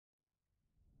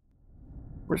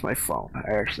Where's my phone?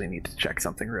 I actually need to check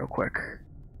something real quick.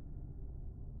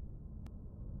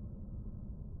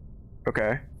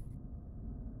 Okay.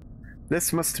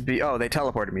 This must be... Oh, they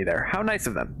teleported me there. How nice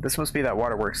of them. This must be that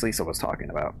waterworks Lisa was talking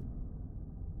about.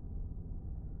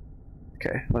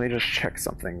 Okay, let me just check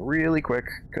something really quick,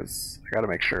 because I gotta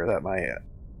make sure that my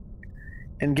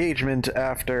engagement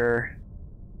after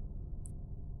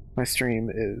my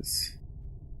stream is...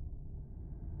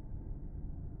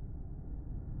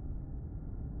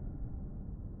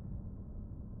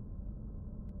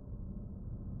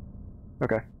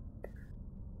 Okay.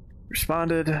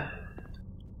 Responded.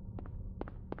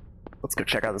 Let's go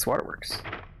check out this waterworks.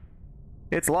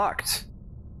 It's locked.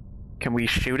 Can we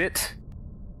shoot it?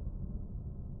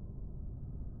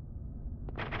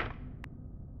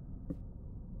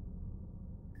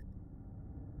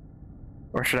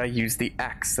 Or should I use the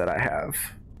axe that I have?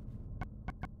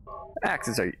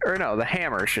 Axes are... Or no, the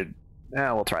hammer should...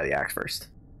 we'll try the axe first.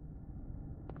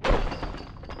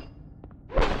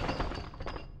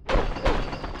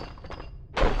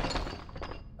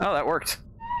 Oh, that worked.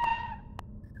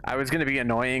 I was gonna be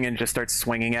annoying and just start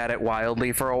swinging at it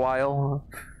wildly for a while.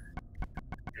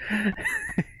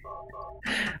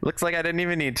 Looks like I didn't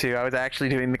even need to. I was actually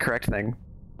doing the correct thing.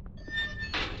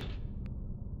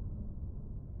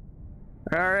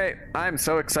 Alright, I'm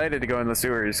so excited to go in the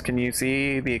sewers. Can you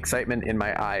see the excitement in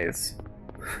my eyes?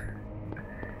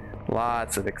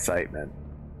 Lots of excitement.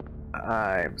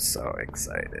 I'm so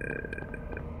excited.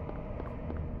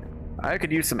 I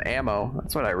could use some ammo.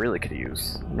 That's what I really could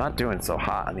use. I'm not doing so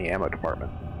hot in the ammo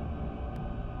department.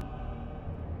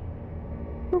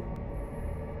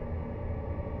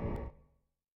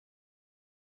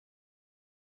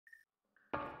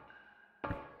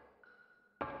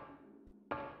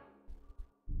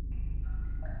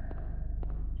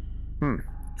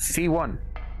 C1.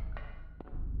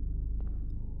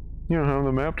 You don't have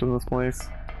the map to this place.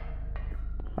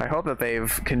 I hope that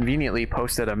they've conveniently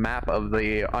posted a map of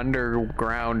the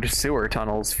underground sewer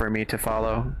tunnels for me to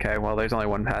follow. Okay, well, there's only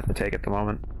one path to take at the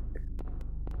moment.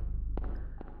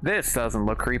 This doesn't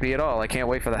look creepy at all. I can't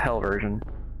wait for the hell version.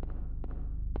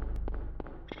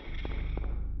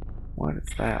 What is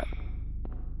that?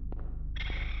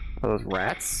 Are those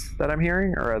rats that I'm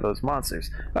hearing, or are those monsters?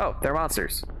 Oh, they're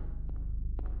monsters.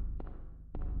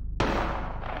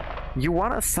 You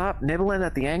want to stop nibbling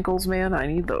at the ankles, man? I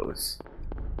need those.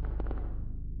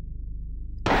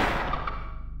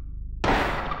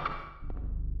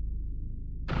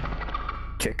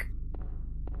 Kick.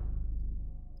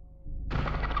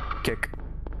 Kick.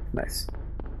 Nice.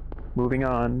 Moving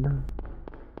on.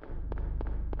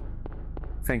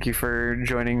 Thank you for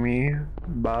joining me,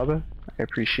 Bob. I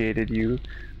appreciated you.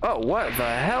 Oh, what the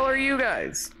hell are you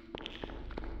guys?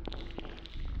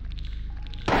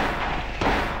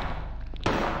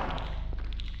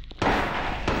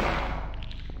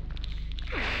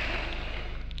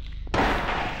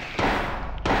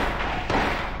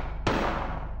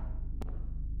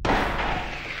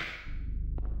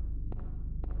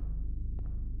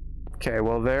 Okay,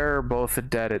 well, they're both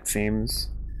dead, it seems.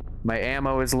 My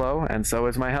ammo is low, and so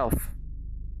is my health.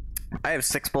 I have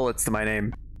 6 bullets to my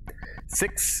name.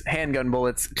 6 handgun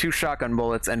bullets, 2 shotgun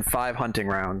bullets, and 5 hunting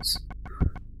rounds.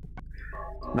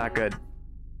 Not good.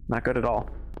 Not good at all.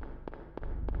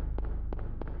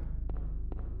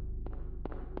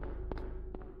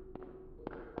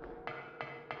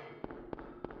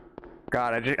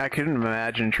 God, I couldn't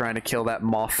imagine trying to kill that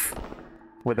moth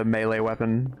with a melee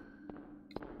weapon.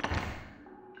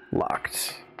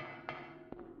 Locked.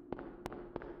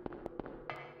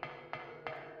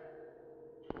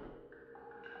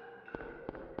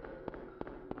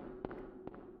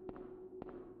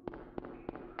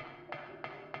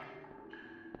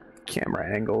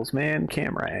 Camera angles, man.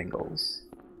 Camera angles.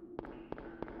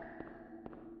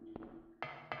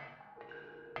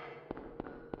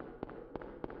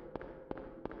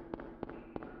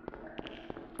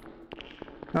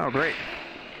 Oh, great.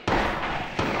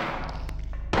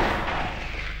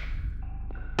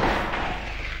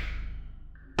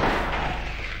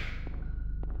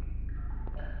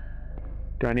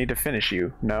 Do I need to finish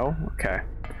you? No? Okay.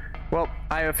 Well,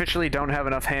 I officially don't have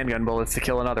enough handgun bullets to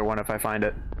kill another one if I find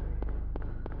it.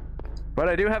 But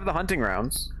I do have the hunting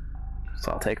rounds,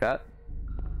 so I'll take that.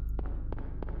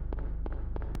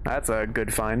 That's a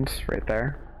good find right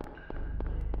there.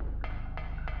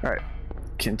 Alright.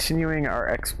 Continuing our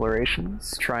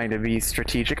explorations, trying to be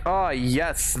strategic. Oh,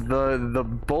 yes! The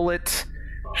bullet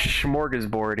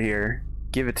smorgasbord here.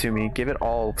 Give it to me. Give it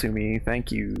all to me.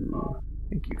 Thank you.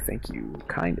 Thank you, thank you.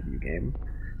 Kind of you, game.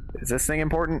 Is this thing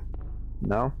important?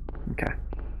 No? Okay.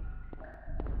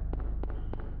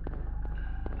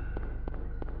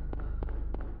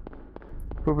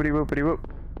 Whoopity whoopity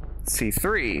whoop.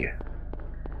 C3.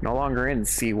 No longer in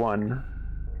C1.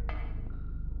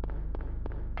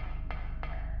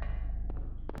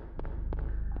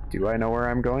 Do I know where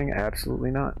I'm going?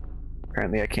 Absolutely not.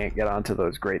 Apparently I can't get onto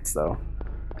those grates though.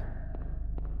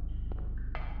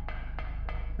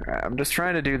 Alright, I'm just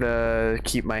trying to do the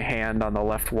keep my hand on the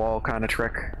left wall kind of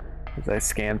trick as I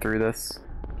scan through this.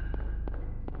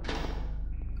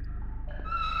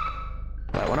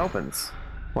 That one opens.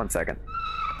 1 second.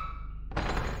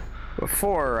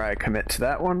 Before I commit to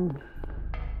that one,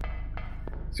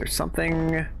 is there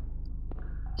something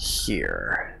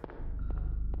here?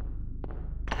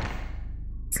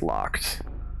 It's locked.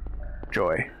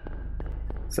 Joy.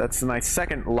 So that's my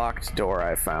second locked door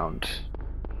I found.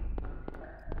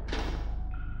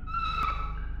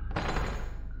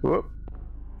 Whoop.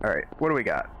 Alright, what do we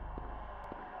got?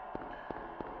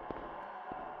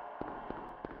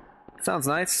 Sounds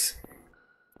nice.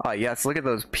 Ah, yes, look at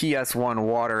those PS1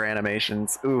 water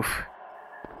animations. Oof.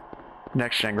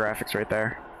 Next gen graphics right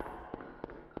there.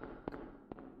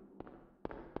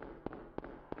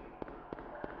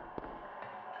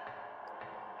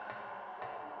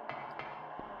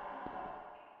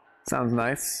 Sounds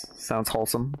nice. Sounds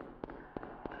wholesome.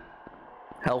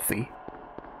 Healthy.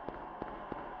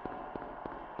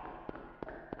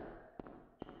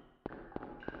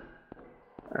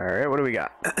 Alright, what do we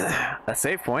got? A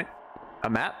save point. A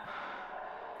map?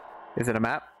 Is it a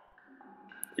map?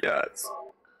 Yes.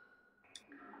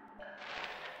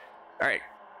 Alright,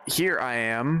 here I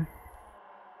am.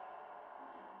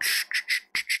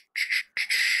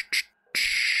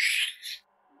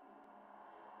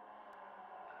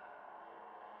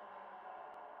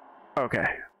 Okay,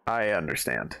 I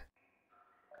understand.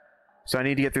 So I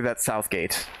need to get through that south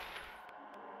gate.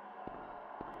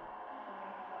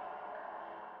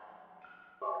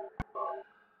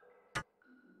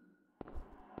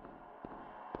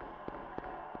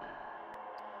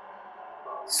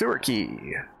 Sewer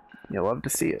key. You'll love to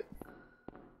see it.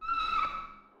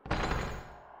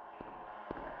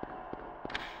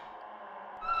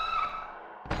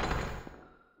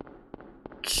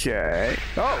 Okay.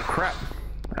 Oh, crap.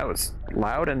 That was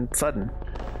loud and sudden.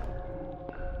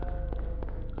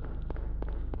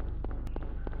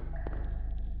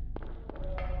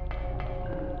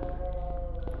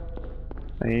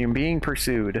 I am being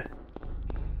pursued.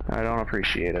 I don't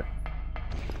appreciate it.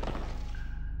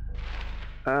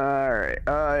 Alright,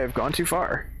 I've gone too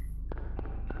far.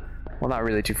 Well, not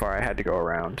really too far, I had to go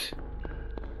around.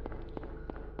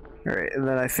 Alright, and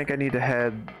then I think I need to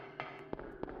head...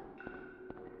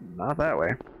 not that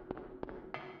way.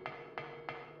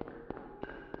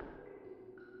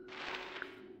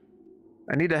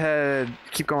 I need to head...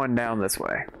 keep going down this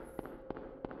way.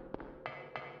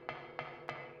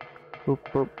 Boop,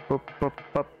 boop, boop, boop,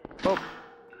 boop, boop.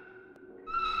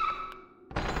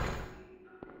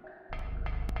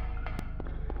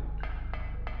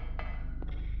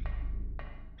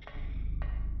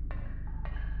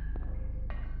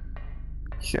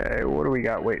 Okay, what do we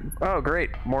got waiting? Oh, great.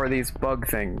 More of these bug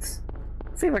things.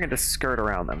 Let's see if I can just skirt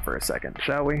around them for a second,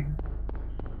 shall we?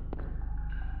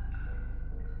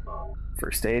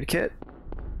 First aid kit.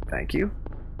 Thank you.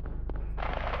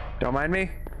 Don't mind me.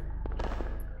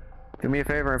 Do me a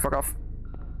favor and fuck off.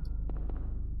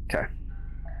 Okay.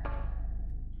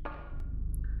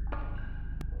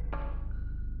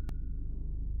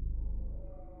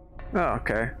 Oh,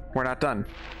 okay. We're not done.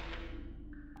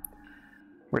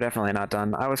 We're definitely not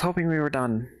done. I was hoping we were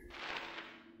done.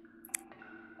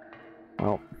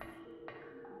 Well.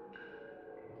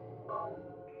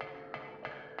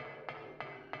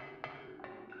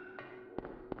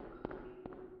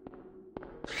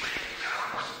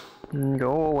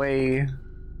 Go away.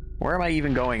 Where am I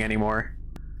even going anymore?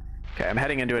 Okay, I'm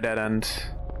heading into a dead end.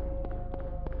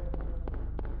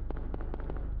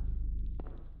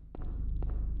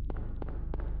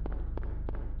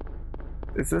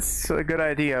 Is this a good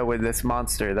idea with this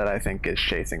monster that I think is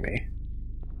chasing me?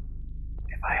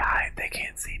 If I hide, they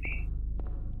can't see me.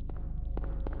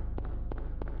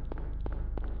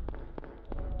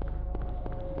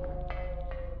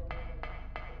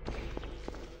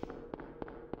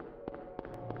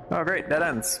 Oh great, dead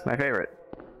ends. My favorite.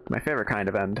 My favorite kind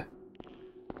of end.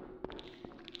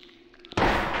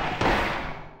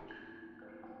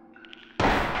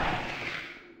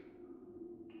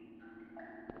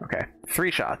 Okay,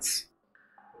 3 shots.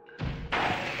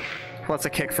 Plus a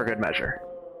kick for good measure.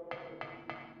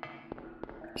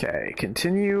 Okay,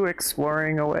 continue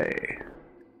exploring away.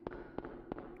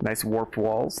 Nice warped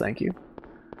walls, thank you.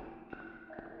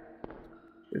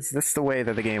 Is this the way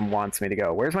that the game wants me to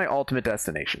go? Where's my ultimate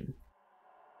destination?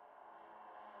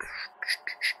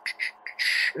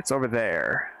 It's over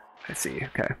there. I see.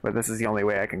 Okay, but this is the only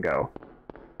way I can go.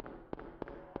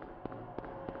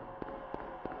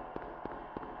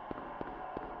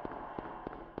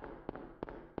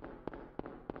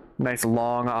 Nice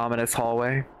long, ominous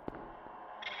hallway.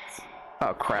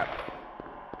 Oh, crap.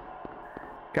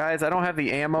 Guys, I don't have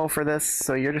the ammo for this,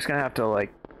 so you're just gonna have to,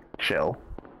 like, chill.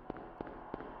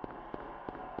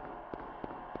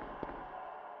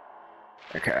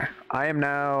 Okay, I am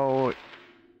now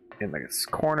in this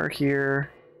corner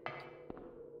here,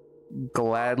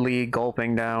 gladly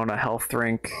gulping down a health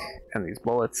drink and these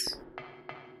bullets.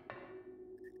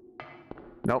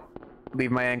 Nope,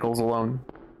 leave my ankles alone.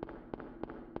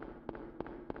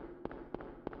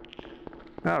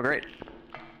 Oh, great.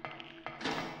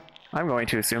 I'm going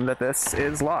to assume that this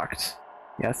is locked.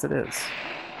 Yes, it is.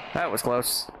 That was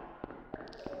close.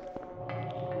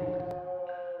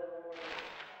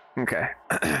 Okay.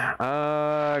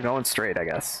 Going straight, I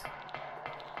guess.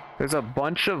 There's a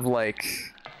bunch of, like...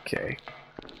 Okay.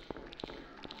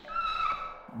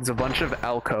 There's a bunch of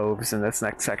alcoves in this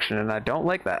next section, and I don't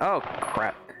like that. Oh,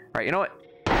 crap. Alright, you know what?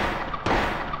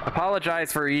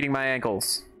 Apologize for eating my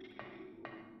ankles.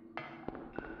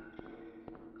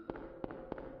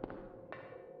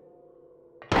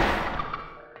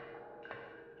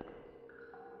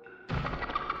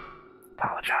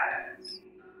 Apologize.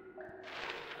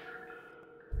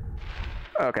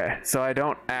 Okay, so I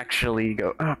don't actually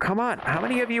go... Oh, come on! How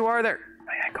many of you are there?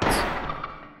 My ankles.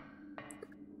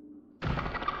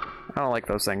 I don't like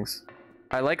those things.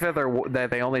 I like that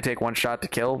they only take one shot to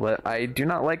kill, but I do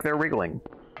not like their wriggling.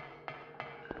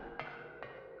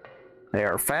 They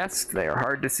are fast, they are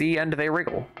hard to see, and they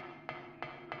wriggle.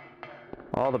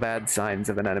 All the bad signs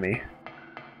of an enemy.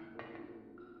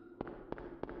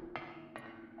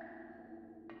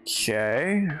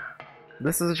 Okay.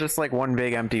 This is just like one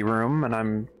big empty room, and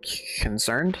I'm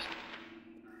concerned.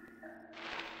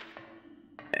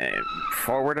 And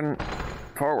forward and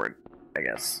forward, I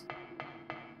guess.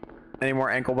 Any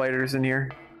more ankle biters in here?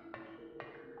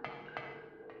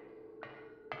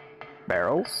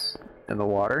 Barrels in the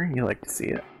water, you like to see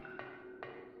it.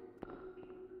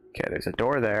 Okay, there's a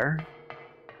door there.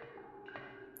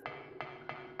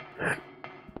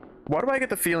 Why do I get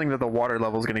the feeling that the water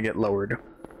level is going to get lowered?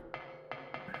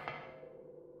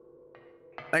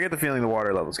 I get the feeling the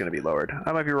water level is going to be lowered.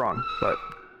 I might be wrong, but...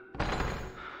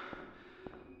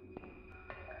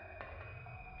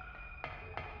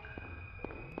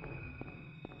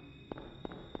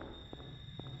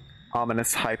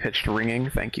 Ominous high-pitched ringing,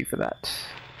 thank you for that.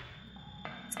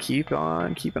 Let's keep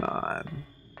on keeping on.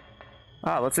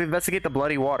 Ah, let's investigate the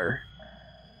bloody water.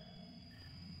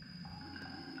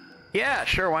 Yeah,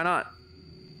 sure, why not?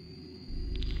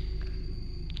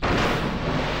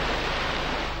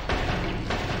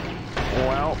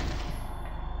 Well...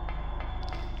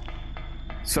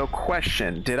 So,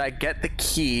 question, did I get the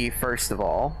key, first of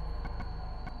all?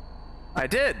 I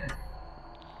did!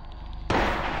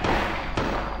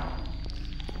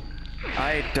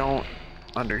 I don't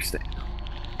understand.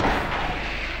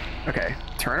 Okay,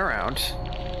 turn around.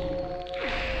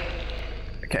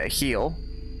 Okay, heal.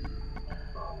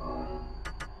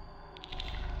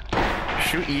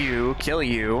 Shoot you, kill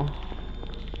you.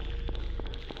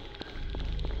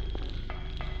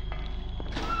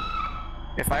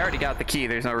 If I already got the key,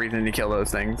 there's no reason to kill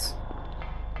those things.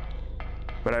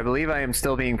 But I believe I am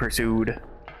still being pursued.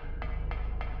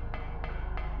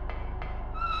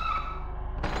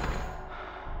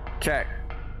 Okay.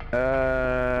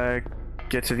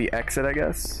 Get to the exit, I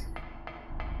guess.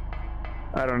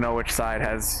 I don't know which side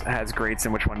has grates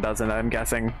and which one doesn't, I'm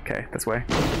guessing. Okay, this way.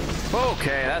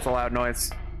 Okay, that's a loud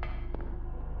noise.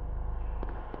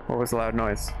 What was the loud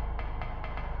noise?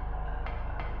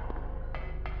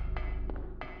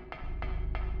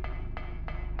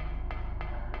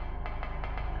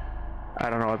 I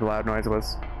don't know what the loud noise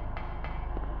was.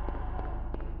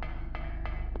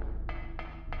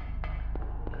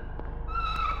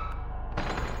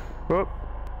 Whoop.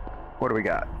 What do we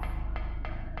got?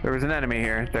 There was an enemy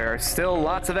here. There are still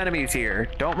lots of enemies here.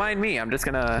 Don't mind me. I'm just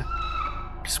gonna...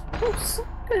 just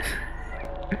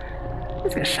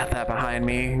gonna shut that behind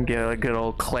me and get a good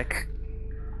old click.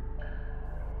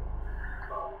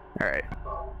 Alright.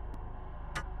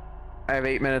 I have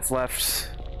 8 minutes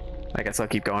left. I guess I'll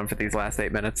keep going for these last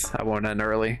 8 minutes. I won't end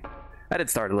early. I did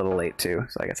start a little late too,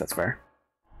 so I guess that's fair.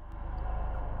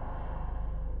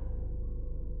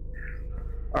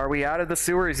 Are we out of the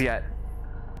sewers yet?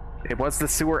 It was the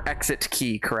sewer exit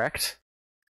key, correct?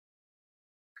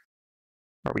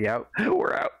 Are we out?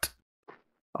 We're out.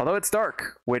 Although it's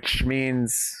dark, which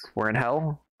means we're in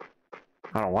hell.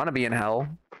 I don't want to be in hell.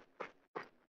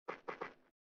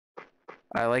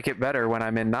 I like it better when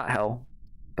I'm in not hell.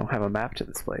 Don't have a map to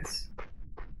this place.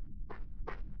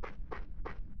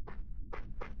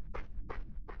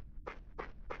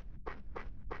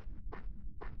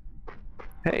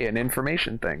 Hey, an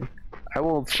information thing. I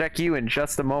will check you in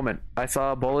just a moment. I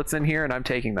saw bullets in here and I'm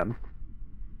taking them.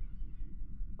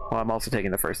 Well, I'm also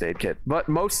taking the first aid kit, but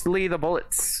mostly the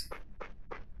bullets.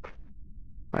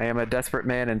 I am a desperate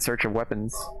man in search of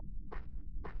weapons.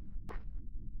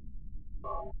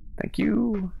 Thank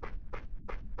you.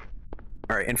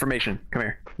 Alright, information. Come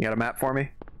here. You got a map for me?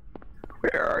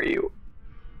 Where are you?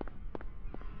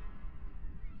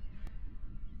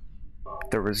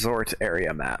 The resort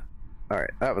area map.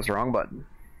 Alright, that was the wrong button.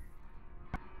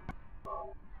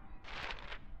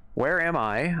 Where am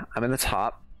I? I'm in the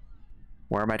top.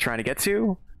 Where am I trying to get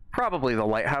to? Probably the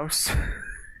lighthouse.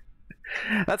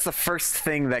 That's the first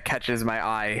thing that catches my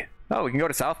eye. Oh, we can go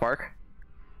to South Park.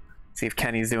 See if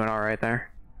Kenny's doing alright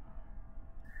there.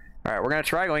 Alright, we're gonna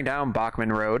try going down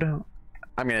Bachman Road.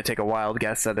 I'm gonna take a wild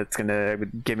guess that it's gonna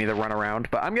give me the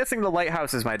runaround, but I'm guessing the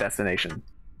lighthouse is my destination.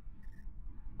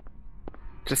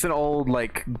 Just an old,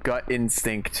 like, gut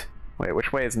instinct. Wait,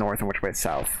 which way is north and which way is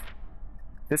south?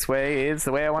 This way is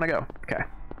the way I want to go. Okay.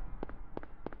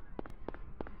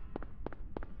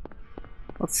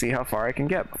 Let's see how far I can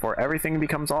get before everything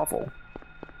becomes awful.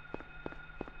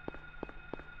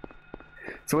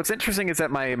 So what's interesting is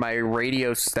that my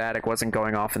radio static wasn't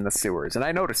going off in the sewers, and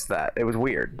I noticed that. It was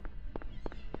weird.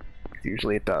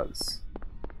 Usually it does.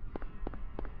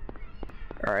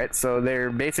 Alright, so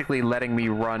they're basically letting me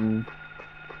run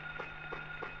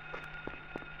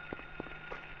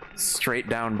straight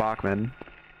down Bachman.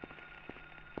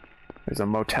 There's a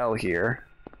motel here.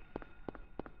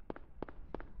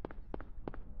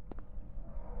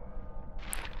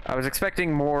 I was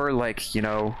expecting more, like, you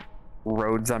know,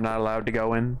 roads I'm not allowed to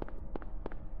go in.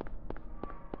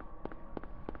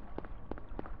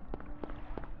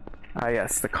 Ah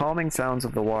yes, the calming sounds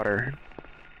of the water.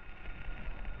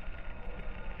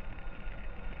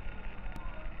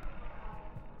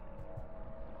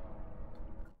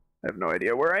 I have no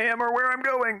idea where I am or where I'm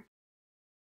going.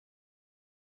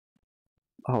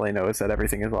 All I know is that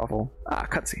everything is awful. Ah,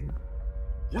 cutscene.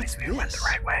 What's We went the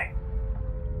right way.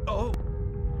 Oh.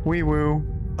 Wee woo.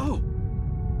 Oh.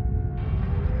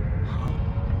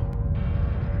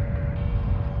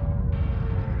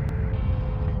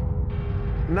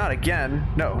 Not again.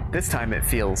 No, this time it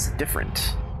feels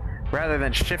different. Rather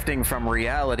than shifting from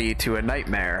reality to a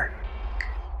nightmare.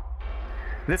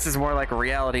 This is more like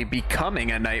reality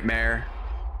becoming a nightmare.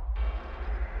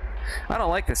 I don't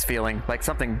like this feeling, like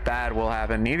something bad will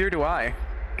happen. Neither do I,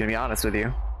 to be honest with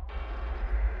you.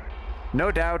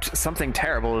 No doubt something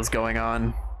terrible is going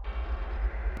on.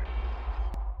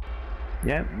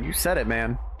 Yeah, you said it,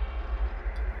 man.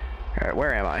 Alright,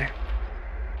 where am I?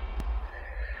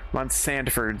 I'm on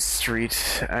Sandford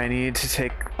Street. I need to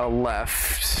take a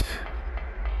left.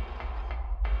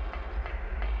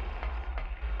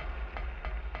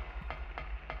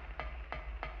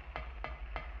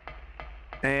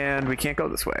 And we can't go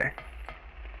this way.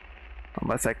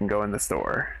 Unless I can go in the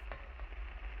store.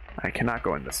 I cannot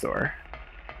go in the store.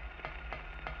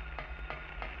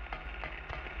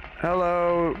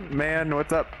 Hello, man,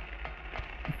 what's up?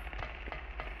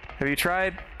 Have you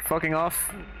tried fucking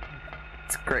off?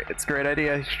 It's great. It's a great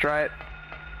idea. You should try it.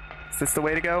 Is this the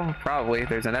way to go? Probably.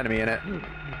 There's an enemy in it.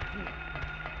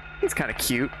 He's kind of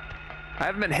cute. I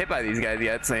haven't been hit by these guys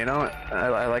yet, so you know,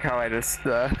 I like how I just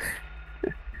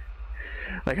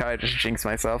like how I just jinx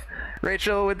myself.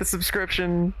 Rachel with the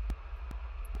subscription.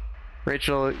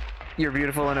 Rachel, you're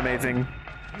beautiful and amazing.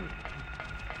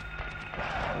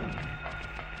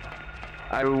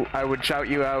 I would shout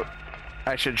you out.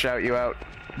 I should shout you out,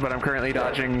 but I'm currently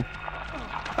dodging.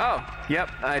 Oh,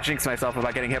 yep, I jinxed myself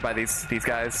about getting hit by these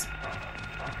guys.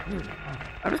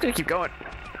 I'm just gonna keep going.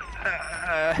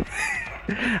 I'm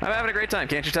having a great time,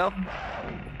 can't you tell?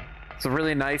 It's a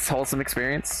really nice, wholesome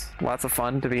experience. Lots of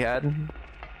fun to be had.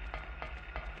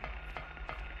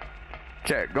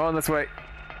 Okay, going this way.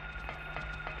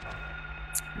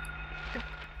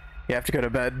 You have to go to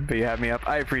bed, but you have me up.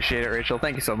 I appreciate it, Rachel.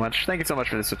 Thank you so much. Thank you so much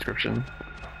for the subscription.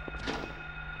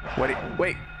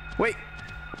 Wait.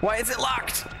 Why is it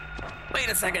locked? Wait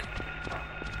a second.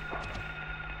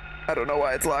 I don't know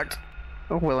why it's locked.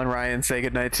 Will and Ryan say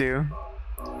goodnight too.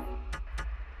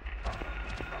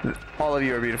 All of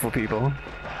you are beautiful people.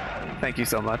 Thank you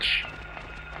so much.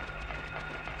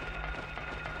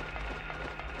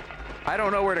 I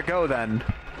don't know where to go then.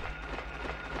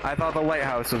 I thought the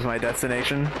lighthouse was my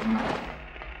destination.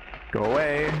 Go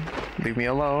away. Leave me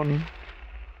alone.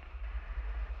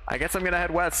 I guess I'm gonna head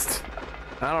west.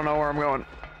 I don't know where I'm going.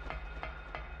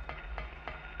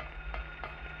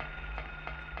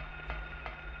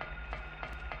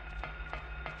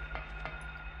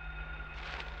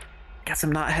 guess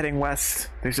I'm not heading west.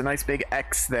 There's a nice big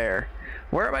X there.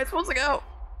 Where am I supposed to go?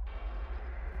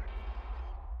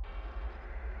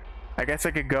 I guess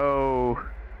I could go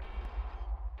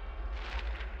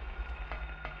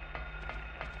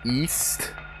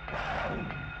east.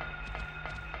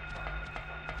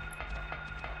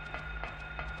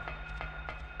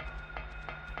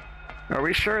 Are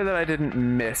we sure that I didn't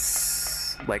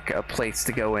miss like a place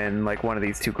to go in, like one of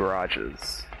these two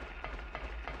garages?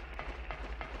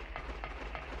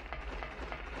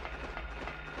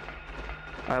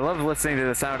 I love listening to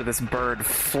the sound of this bird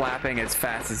flapping as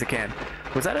fast as it can.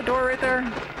 Was that a door right there?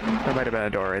 There might have been a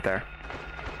door right there.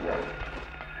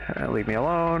 Leave me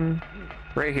alone.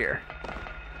 Right here.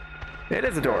 It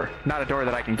is a door. Not a door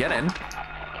that I can get in.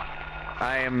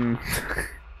 I am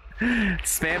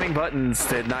spamming buttons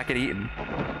to not get eaten.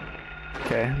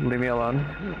 Okay, leave me alone.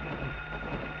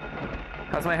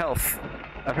 How's my health?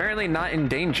 Apparently not in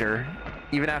danger,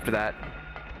 even after that.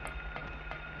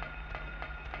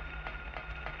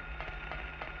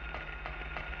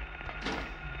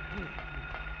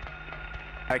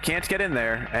 I can't get in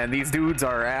there, and these dudes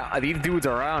are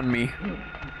on me.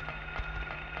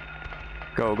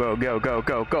 Go, go, go, go,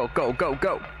 go, go, go, go,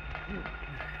 go.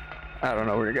 I don't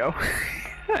know where to go.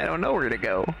 I don't know where to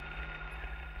go.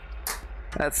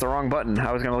 That's the wrong button.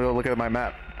 I was gonna go look at my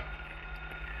map.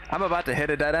 I'm about to hit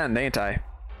a dead end, ain't I?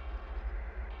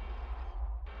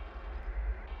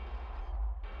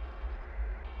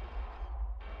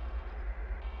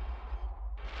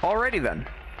 Alrighty then.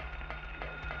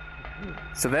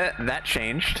 So that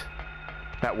changed.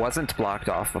 That wasn't blocked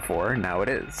off before, now it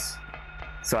is.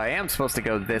 So I am supposed to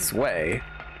go this way,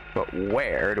 but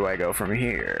where do I go from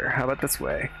here? How about this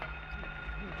way?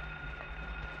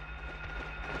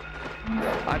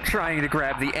 I'm trying to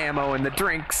grab the ammo and the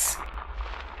drinks.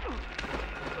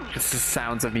 Just the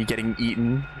sounds of me getting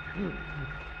eaten.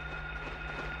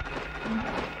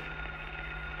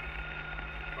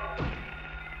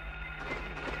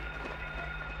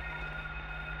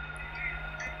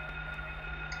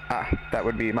 Ah, that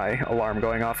would be my alarm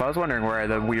going off. I was wondering where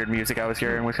the weird music I was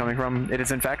hearing was coming from. It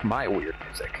is in fact my weird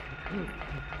music.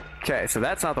 Okay, so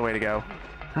that's not the way to go.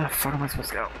 How the fuck am I supposed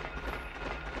to go?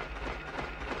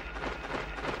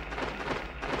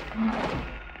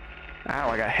 Ow,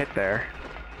 I got hit there.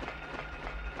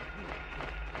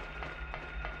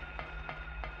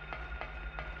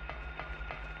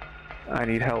 I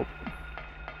need help.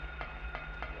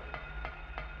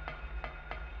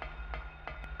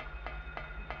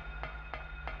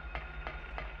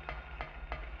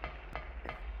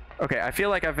 Okay, I feel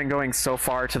like I've been going so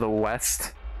far to the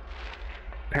west.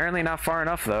 Apparently not far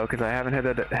enough though, because I haven't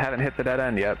hit the dead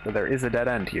end yet, but there is a dead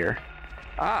end here.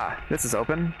 Ah, this is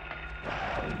open.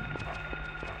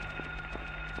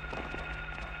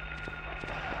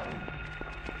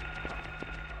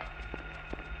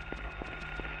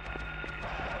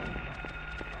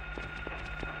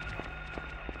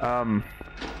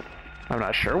 I'm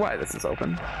not sure why this is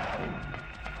open.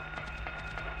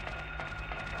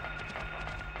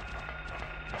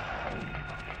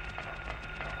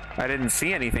 I didn't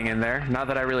see anything in there. Not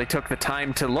that I really took the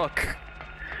time to look.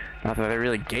 Not that they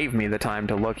really gave me the time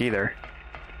to look either.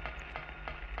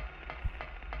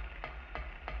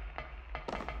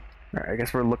 Alright, I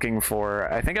guess we're looking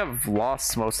for... I think I've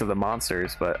lost most of the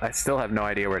monsters, but I still have no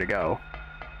idea where to go.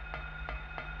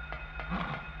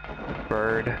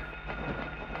 Bird.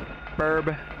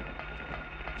 Burb.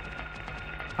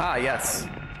 Ah, yes.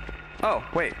 Oh,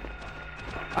 wait.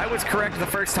 I was correct the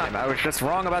first time. I was just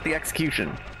wrong about the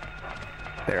execution.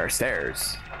 There are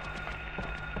stairs.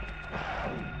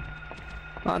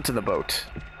 Onto the boat.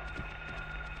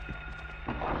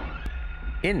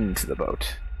 Into the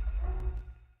boat.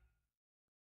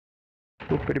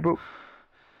 Boopity boop.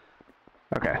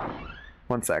 Okay.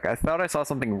 One sec. I thought I saw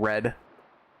something red,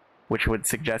 which would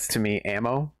suggest to me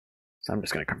ammo. So I'm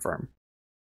just gonna confirm.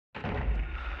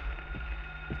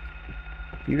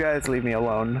 You guys leave me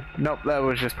alone. Nope, that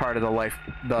was just part of the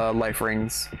life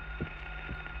rings.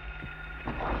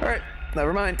 Alright,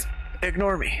 never mind.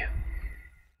 Ignore me.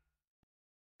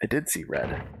 I did see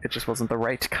red. It just wasn't the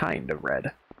right kind of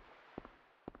red.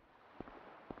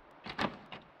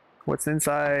 What's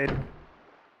inside?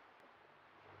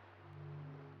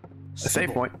 A save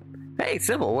point. Hey,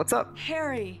 Sybil, what's up?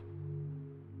 Harry!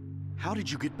 How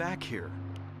did you get back here?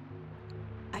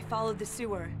 I followed the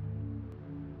sewer.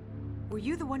 Were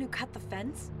you the one who cut the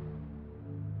fence?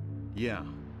 Yeah.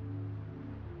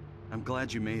 I'm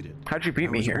glad you made it. How'd you beat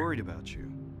me here? I was worried about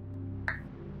you.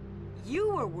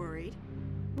 You were worried?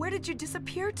 Where did you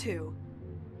disappear to?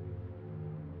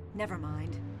 Never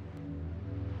mind.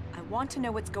 I want to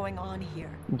know what's going on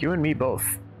here. You and me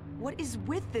both. What is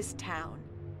with this town?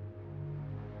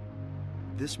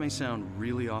 This may sound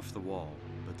really off the wall,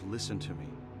 but listen to me.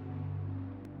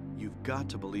 You've got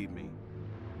to believe me.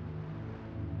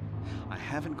 I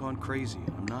haven't gone crazy.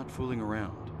 I'm not fooling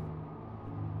around.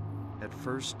 At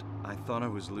first, I thought I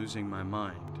was losing my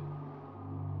mind.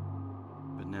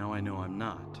 But now I know I'm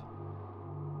not.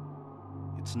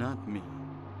 It's not me.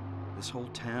 This whole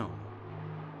town.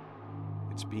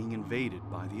 It's being invaded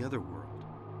by the other world.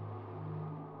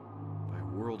 By a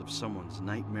world of someone's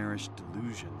nightmarish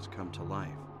delusions come to life.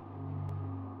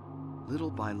 Little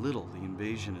by little, the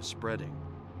invasion is spreading,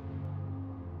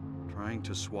 trying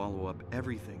to swallow up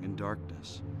everything in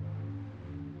darkness.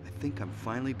 I think I'm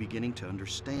finally beginning to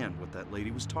understand what that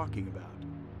lady was talking about.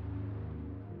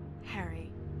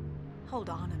 Harry, hold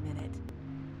on a minute.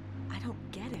 I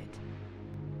don't get it.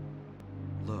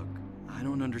 Look, I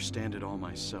don't understand it all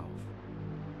myself.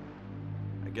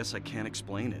 I guess I can't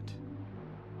explain it.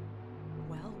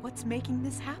 Well, what's making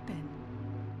this happen?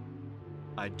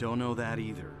 I don't know that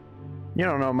either. You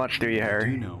don't know much, do you, I do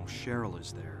Harry? know Cheryl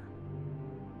is there.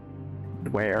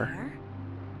 Where? Where?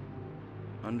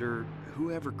 Under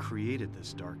whoever created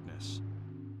this darkness.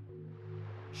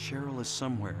 Cheryl is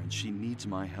somewhere and she needs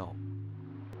my help.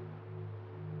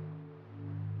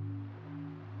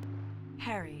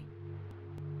 Harry,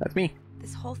 That's me.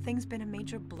 this whole thing's been a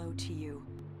major blow to you.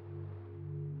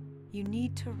 You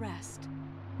need to rest.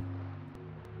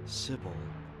 Sybil,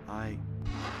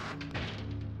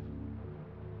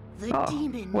 The Oh,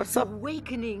 demon what's is up,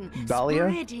 awakening, Dahlia?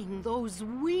 spreading those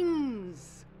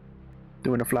wings.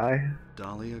 Doing a fly.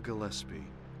 Dahlia Gillespie.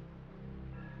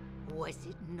 Was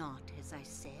it not as I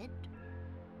said?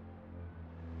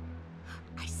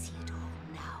 I see it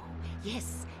all now.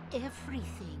 Yes,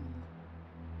 everything.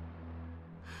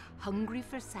 Hungry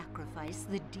for sacrifice,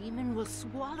 the demon will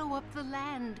swallow up the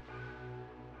land.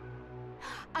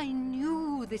 I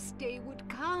knew this day would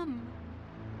come.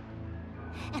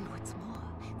 And what's more,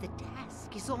 the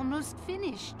task is almost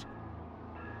finished.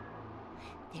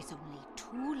 There's only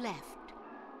 2 left.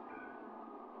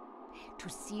 To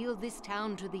seal this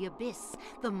town to the abyss,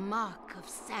 the mark of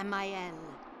Samael.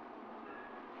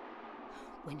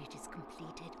 When it is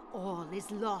completed, all is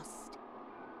lost.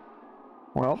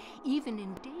 Well, Even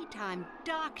in daytime,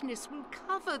 darkness will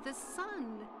cover the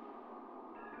sun.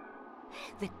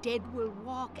 The dead will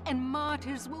walk, and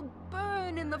martyrs will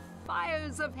burn in the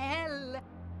fires of hell.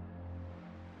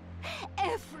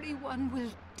 Everyone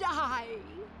will die.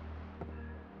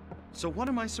 So what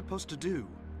am I supposed to do?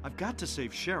 I've got to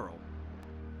save Cheryl.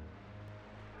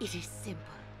 It is simple.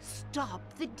 Stop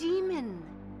the demon.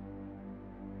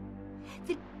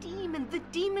 The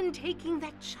demon taking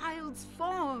that child's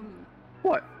form.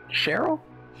 what? Cheryl?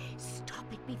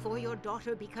 Stop it before your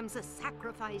daughter becomes a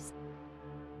sacrifice.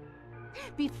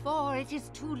 Before it is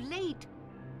too late.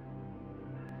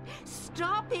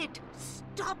 Stop it!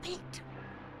 Stop it!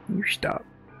 You stop.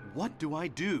 What do I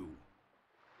do?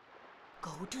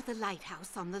 Go to the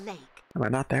lighthouse on the lake Am I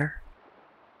not there?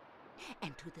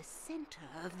 and to the center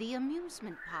of the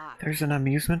amusement park. There's an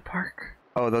amusement park?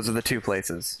 Oh, those are the 2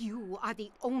 places. You are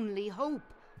the only hope.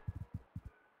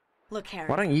 Look, Harry,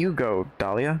 Why don't you go,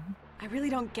 Dahlia? I really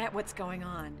don't get what's going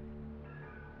on.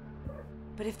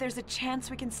 But if there's a chance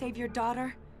we can save your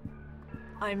daughter,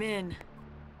 I'm in.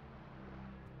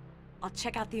 I'll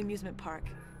check out the amusement park.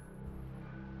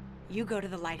 You go to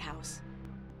the lighthouse.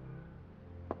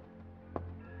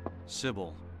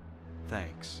 Sybil,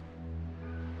 thanks.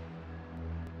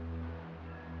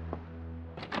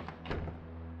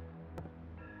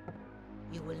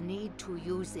 You will need to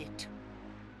use it.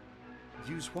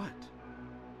 Use what?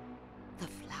 The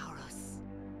flowers.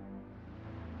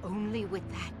 Only with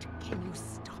that can you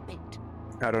stop it.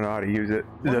 I don't know how to use it. It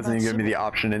What doesn't about even give me the Sybil?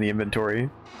 option in the inventory.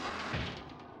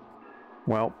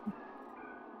 Well.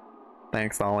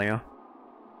 Thanks, Dahlia.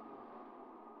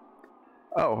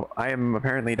 Oh, I am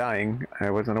apparently dying. I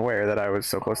wasn't aware that I was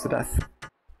so close to death.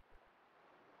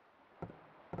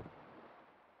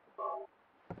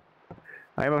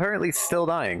 I am apparently still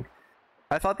dying.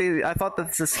 I thought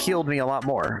that this healed me a lot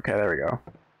more. Okay, there we go.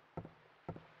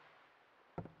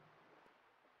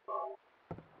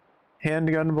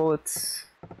 Handgun bullets.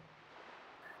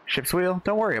 Ship's wheel.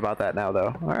 Don't worry about that now,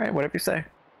 though. Alright, whatever you say.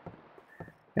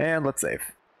 And let's save.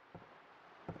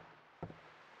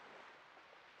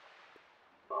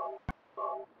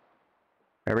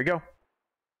 There we go.